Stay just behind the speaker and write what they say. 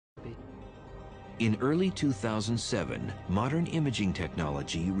In early 2007, modern imaging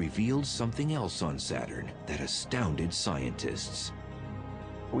technology revealed something else on Saturn that astounded scientists.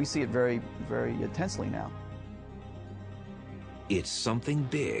 We see it very, very intensely now. It's something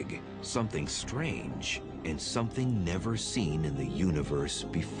big, something strange, and something never seen in the universe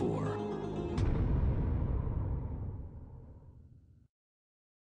before.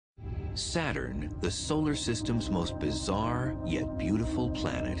 Saturn, the solar system's most bizarre yet beautiful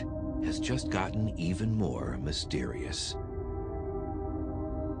planet, has just gotten even more mysterious.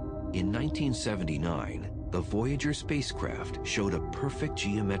 In 1979, the Voyager spacecraft showed a perfect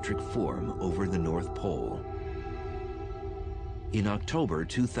geometric form over the North Pole. In October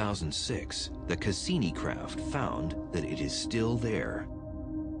 2006, the Cassini craft found that it is still there.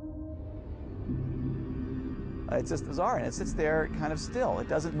 It's just bizarre, and it sits there kind of still. It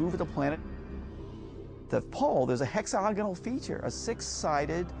doesn't move with the planet. The pole, there's a hexagonal feature, a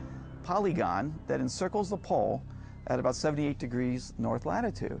six-sided polygon that encircles the pole at about 78 degrees north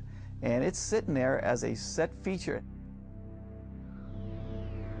latitude. And it's sitting there as a set feature.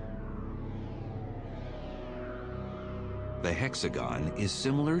 The hexagon is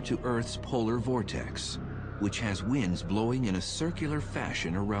similar to Earth's polar vortex, which has winds blowing in a circular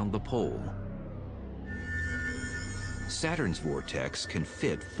fashion around the pole. Saturn's vortex can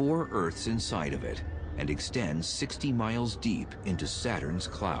fit 4 Earths inside of it and extends 60 miles deep into Saturn's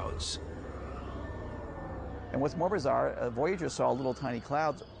clouds. And what's more bizarre, Voyager saw little tiny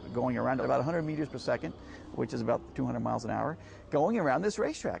clouds going around at about 100 meters per second, which is about 200 miles an hour, going around this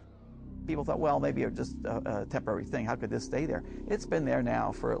racetrack. People thought, well, maybe it's just a temporary thing. How could this stay there? It's been there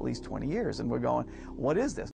now for at least 20 years, and we're going, what is this?